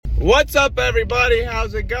What's up, everybody?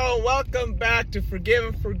 How's it going? Welcome back to Forgive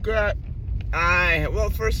and Forget.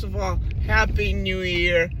 Well, first of all, Happy New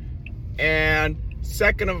Year. And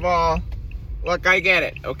second of all, look, I get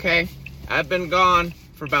it, okay? I've been gone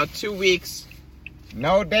for about 2 weeks.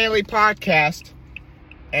 No daily podcast.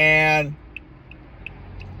 And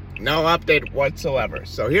no update whatsoever.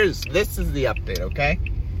 So this is the update, okay?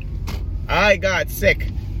 I got sick.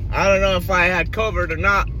 I don't know if I had COVID or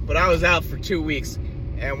not, but I was out for 2 weeks.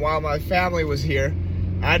 And while my family was here,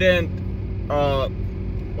 I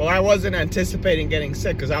wasn't anticipating getting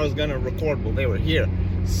sick because I was going to record while they were here.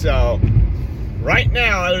 So, right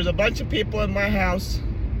now, there's a bunch of people in my house,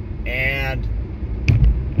 and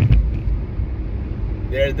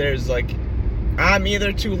there's like, I'm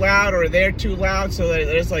either too loud or they're too loud, so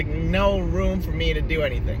there's like no room for me to do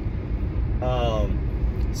anything.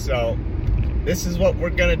 So, this is what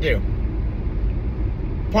we're going to do.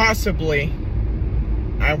 Possibly,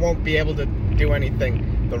 I won't be able to do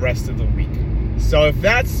anything the rest of the week. So if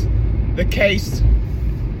that's the case,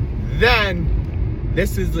 then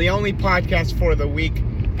this is the only podcast for the week.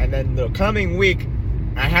 And then the coming week,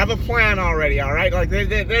 I have a plan already, all right? Like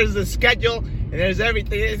there's a schedule and there's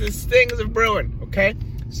everything. There's things are brewing, okay?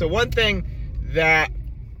 So one thing that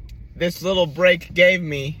this little break gave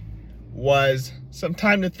me was some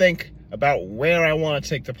time to think about where I want to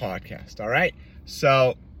take the podcast, all right?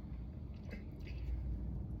 So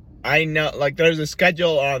I know, like, there's a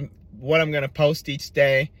schedule on what I'm going to post each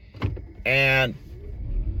day, and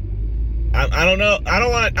I don't know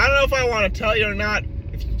if I want to tell you or not.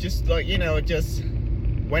 If you just, like, just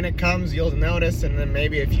when it comes, you'll notice, and then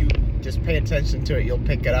maybe if you just pay attention to it, you'll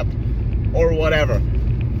pick it up, or whatever.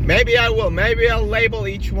 Maybe I will. Maybe I'll label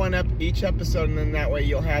each episode, and then that way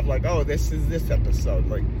you'll have, like, oh, this is this episode.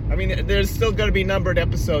 Like, I mean, there's still going to be numbered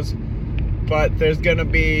episodes, but there's going to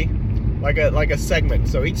be like a segment.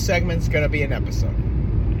 So each segment's gonna be an episode.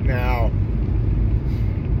 Now,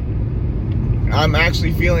 I'm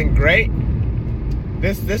actually feeling great.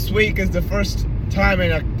 This week is the first time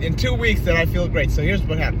in 2 weeks that I feel great. So here's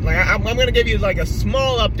what happened. Like I'm gonna give you like a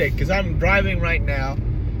small update because I'm driving right now,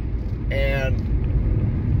 and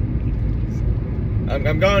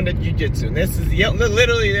I'm going to jiu-jitsu. And this is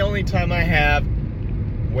literally the only time I have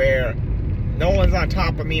where no one's on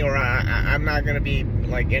top of me, or I'm not going to be,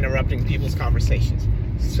 like, interrupting people's conversations.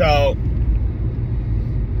 So,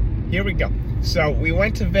 here we go. So, we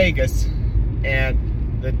went to Vegas,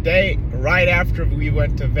 and the day right after we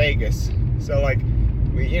went to Vegas, so, like,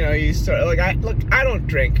 you start, like, I don't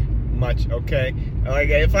drink much, okay? Like,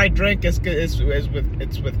 if I drink, it's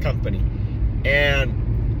with company.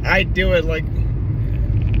 And I do it, like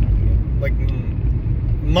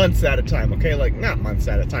months at a time, okay? Like, not months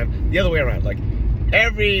at a time, the other way around, like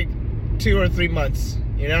every 2 or 3 months,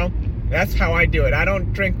 that's how I do it. I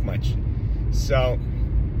don't drink much. So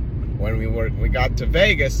when we got to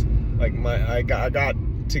Vegas, like I got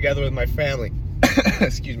together with my family.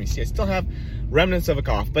 Excuse me. See, I still have remnants of a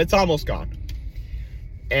cough, but it's almost gone.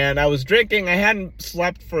 And I was drinking. I hadn't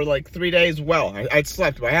slept for like 3 days. Well, I'd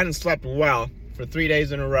slept, but I hadn't slept well for 3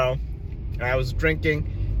 days in a row. And I was drinking,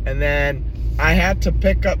 and then I had to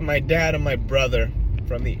pick up my dad and my brother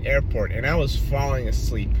from the airport, and I was falling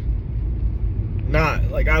asleep.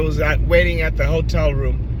 I was waiting at the hotel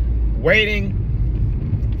room, because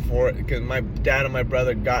my dad and my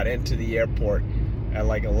brother got into the airport at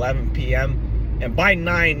like 11 p.m. And by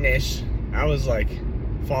 9-ish, I was like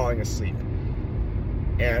falling asleep.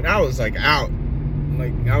 And I was like out.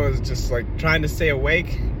 Like, I was just like trying to stay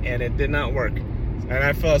awake, and it did not work. And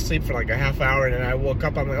I fell asleep for like a half hour, and then I woke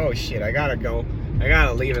up. I'm like, oh shit, I gotta go. I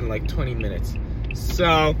gotta leave in like 20 minutes.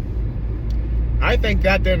 So, I think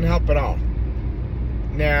that didn't help at all.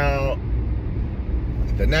 Now,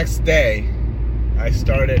 the next day, I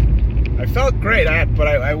felt great, but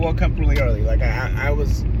I woke up really early. Like,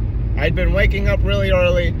 I'd been waking up really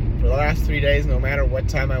early for the last 3 days, no matter what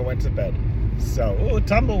time I went to bed. So,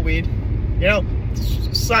 tumbleweed.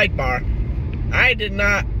 Sidebar.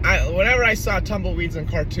 Whenever I saw tumbleweeds in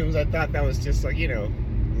cartoons, I thought that was just like, I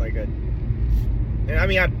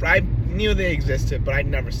knew they existed, but I'd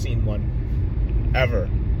never seen one ever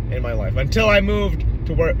in my life until I moved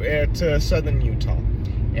to southern Utah.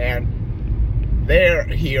 And they're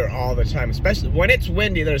here all the time, especially when it's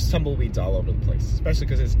windy. There's tumbleweeds all over the place, especially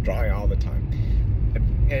because it's dry all the time.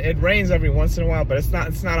 It rains every once in a while, but it's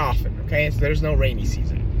not often, okay? There's no rainy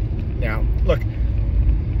season. Now, look,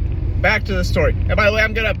 back to the story. And by the way,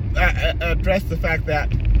 I'm going to address the fact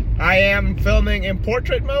that I am filming in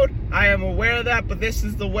portrait mode. I am aware of that, but this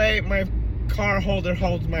is the way my car holder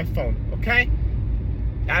holds my phone, okay?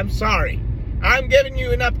 I'm sorry. I'm giving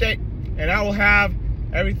you an update, and I will have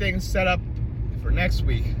everything's set up for next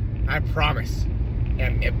week. I promise.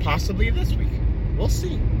 And possibly this week. We'll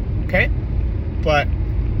see. Okay? But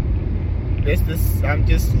this I'm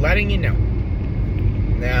just letting you know.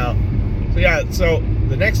 Now, so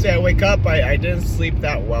the next day I wake up, I didn't sleep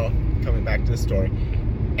that well, coming back to the story.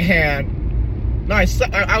 And no,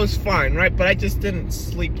 I was fine, right? But I just didn't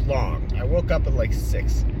sleep long. I woke up at like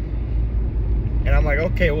 6. And I'm like,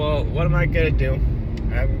 okay, well, what am I gonna do?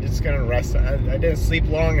 I'm just gonna rest. I didn't sleep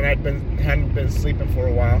long, and hadn't been sleeping for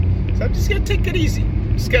a while, so I'm just gonna take it easy.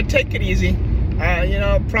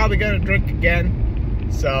 Probably gonna drink again.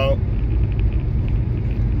 So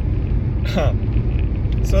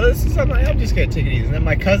this is something. I'm just gonna take it easy. And then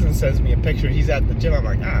my cousin sends me a picture. He's at the gym. I'm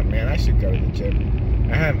like, man, I should go to the gym.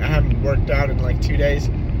 I haven't worked out in like 2 days.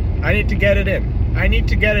 I need to get it in.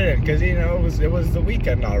 Because it was the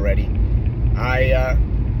weekend already.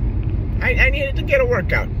 I needed to get a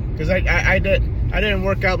workout because I didn't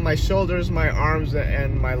work out my shoulders, my arms,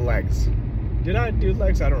 and my legs. Did I do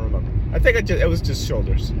legs? I don't remember. I think it was just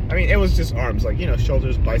shoulders. I mean, it was just arms, like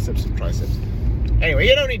shoulders, biceps, and triceps. Anyway,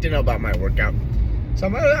 you don't need to know about my workout, so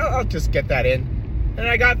I'll just get that in. And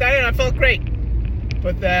I got that in. I felt great,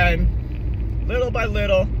 but then little by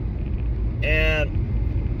little, and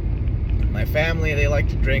my family, they like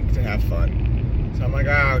to drink to have fun. So I'm like,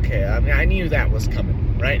 okay. I mean, I knew that was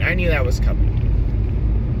coming, right?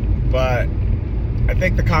 But I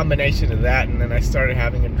think the combination of that, and then I started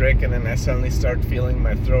having a drink, and then I suddenly started feeling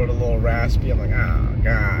my throat a little raspy. I'm like,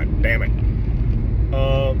 god damn it.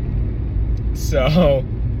 So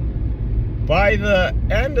by the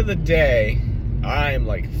end of the day, I'm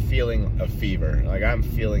like feeling a fever. Like I'm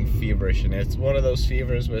feeling feverish, and it's one of those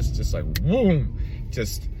fevers where it's just like, boom,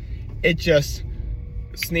 it just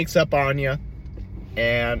sneaks up on you.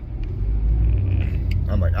 And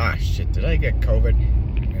I'm like, shit, did I get COVID?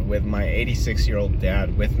 And with my 86-year-old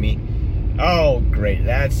dad with me. Oh, great.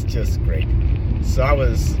 That's just great. So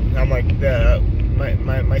I'm like,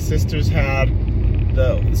 my sisters had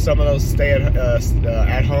some of those stay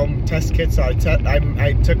at home test kits. So I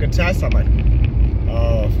took a test. I'm like,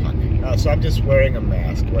 oh, fuck. So I'm just wearing a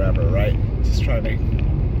mask, whatever, right? Just trying to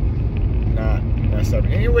not mess up.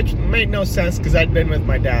 Which made no sense because I'd been with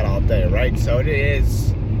my dad all day, right? So it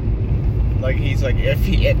is like he's like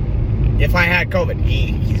if I had COVID,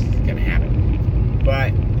 he's gonna have it.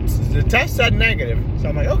 But the test said negative, so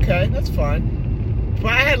I'm like, okay, that's fine.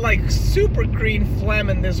 But I had like super green phlegm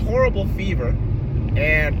and this horrible fever,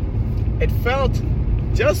 and it felt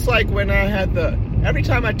just like when I had every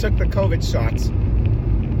time I took the COVID shots,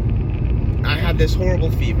 I had this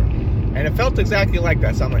horrible fever. And it felt exactly like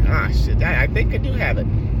that. So I'm like, shit, I think I do have it.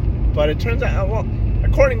 But it turns out, well,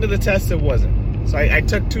 according to the test, it wasn't. So I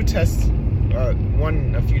took 2 tests,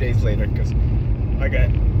 one a few days later, because like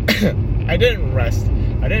I didn't rest.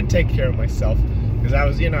 I didn't take care of myself. Because I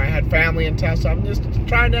was, I had family in town, so I'm just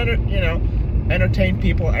trying to, entertain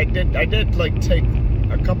people. I did like take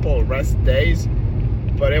a couple of rest days,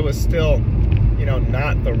 but it was still,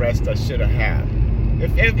 not the rest I should have had.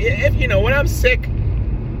 If when I'm sick,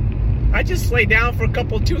 I just lay down for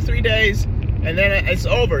 2-3 days, and then it's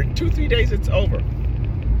over. 2-3 days, it's over.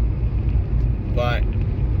 But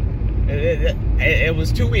it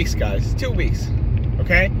was 2 weeks, guys. 2 weeks.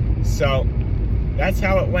 Okay? So that's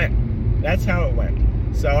how it went.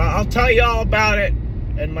 So I'll tell you all about it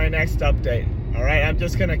in my next update. All right? I'm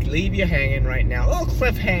just going to leave you hanging right now. A little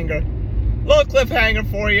cliffhanger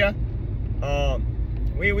for you.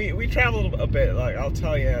 We traveled a bit. Like I'll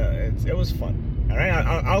tell you, it was fun. All right?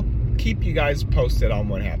 I'll keep you guys posted on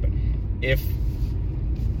what happened. If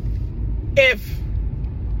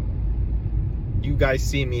you guys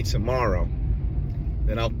see me tomorrow,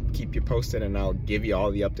 then I'll keep you posted and I'll give you all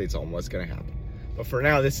the updates on what's going to happen. But for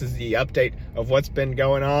now, this is the update of what's been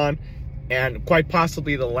going on, and quite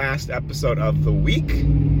possibly the last episode of the week.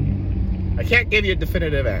 I can't give you a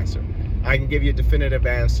definitive answer. I can give you a definitive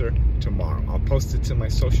answer tomorrow. I'll post it to my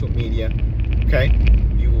social media. Okay?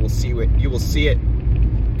 You will see it.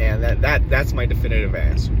 And that's my definitive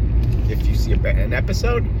answer. If you see an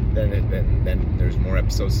episode, then there's more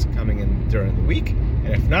episodes coming in during the week. And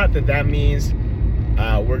if not, then that means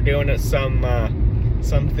we're doing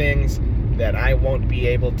some things that I won't be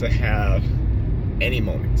able to have any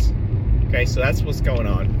moments. Okay, so that's what's going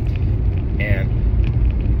on.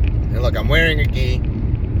 And look, I'm wearing a gi.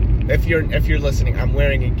 If you're listening, I'm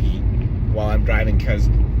wearing a gi while I'm driving, because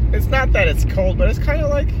it's not that it's cold, but it's kind of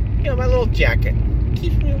like my little jacket.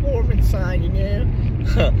 Keeps me warm inside,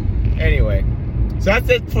 Anyway, so that's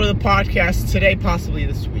it for the podcast today, possibly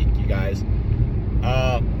this week, you guys.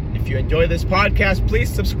 If you enjoy this podcast, please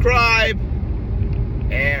subscribe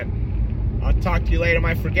and I'll talk to you later,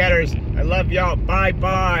 my forgetters. I love y'all.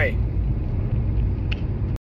 Bye-bye.